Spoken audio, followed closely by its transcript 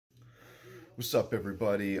What's up,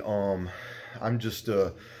 everybody? I'm just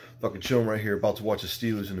fucking chilling right here, about to watch the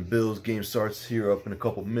Steelers and the Bills. Game starts here up in a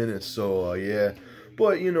couple minutes, so yeah.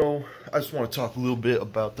 But you know, I just want to talk a little bit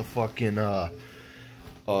about the fucking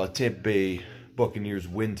Tampa Bay Buccaneers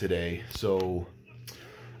win today. So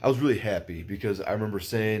I was really happy because I remember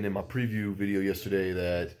saying in my preview video yesterday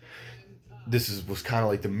that was kind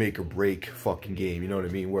of like the make or break fucking game. You know what I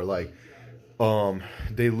mean? Where like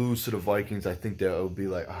they lose to the Vikings, I think that would be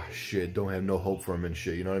like, ah, shit, don't have no hope for them and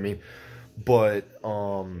shit, you know what I mean? But,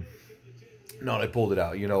 no, they pulled it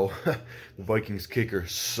out, you know? The Vikings kicker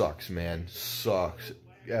sucks, man. Sucks.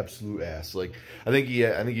 Absolute ass. Like, I think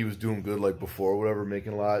he was doing good, like, before, whatever,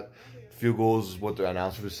 making a lot. Field goals is what the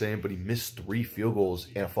announcer was saying, but he missed 3 field goals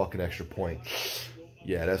and a fucking extra point.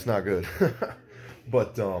 Yeah, that's not good.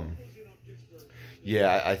 But,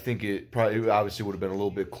 yeah, I think it probably obviously would have been a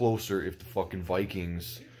little bit closer if the fucking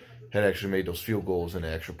Vikings had actually made those field goals and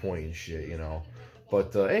an extra point and shit, you know.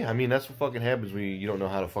 But, hey, I mean, that's what fucking happens when you don't know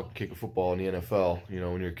how to fucking kick a football in the NFL, you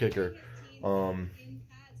know, when you're a kicker.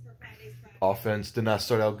 Offense did not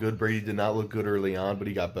start out good. Brady did not look good early on, but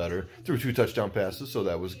he got better. Threw 2 touchdown passes, so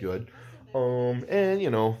that was good. And,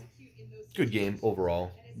 you know, good game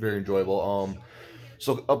overall. Very enjoyable.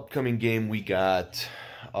 So, upcoming game, we got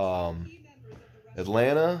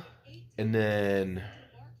Atlanta, and then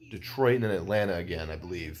Detroit, and then Atlanta again, I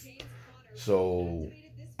believe. So,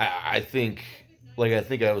 I think, like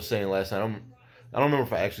I was saying last night, I don't remember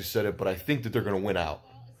if I actually said it, but I think that they're going to win out.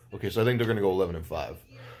 Okay, so I think they're going to go 11-5.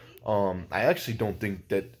 I actually don't think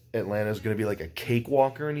that Atlanta is going to be like a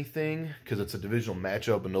cakewalk or anything, because it's a divisional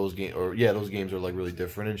matchup, and those games are like really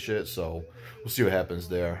different and shit. So we'll see what happens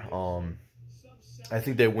there. I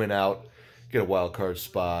think they win out, get a wild card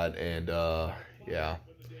spot, and yeah,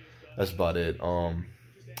 that's about it.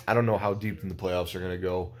 I don't know how deep in the playoffs are going to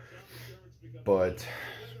go, but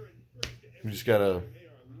we just got to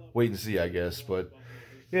wait and see, I guess. But,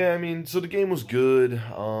 yeah, I mean, so the game was good.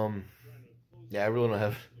 Yeah, I really don't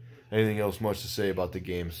have anything else much to say about the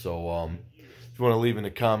game. So, if you want to leave in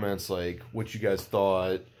the comments, like, what you guys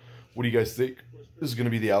thought, what do you guys think is going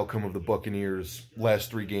to be the outcome of the Buccaneers' last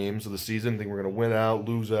 3 games of the season? Think we're going to win out,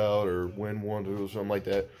 lose out, or win 1, 2, something like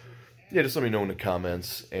that? Yeah, just let me know in the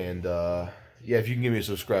comments. And, yeah, if you can give me a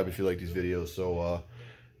subscribe if you like these videos. So,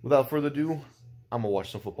 without further ado, I'm going to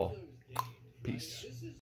watch some football. Peace.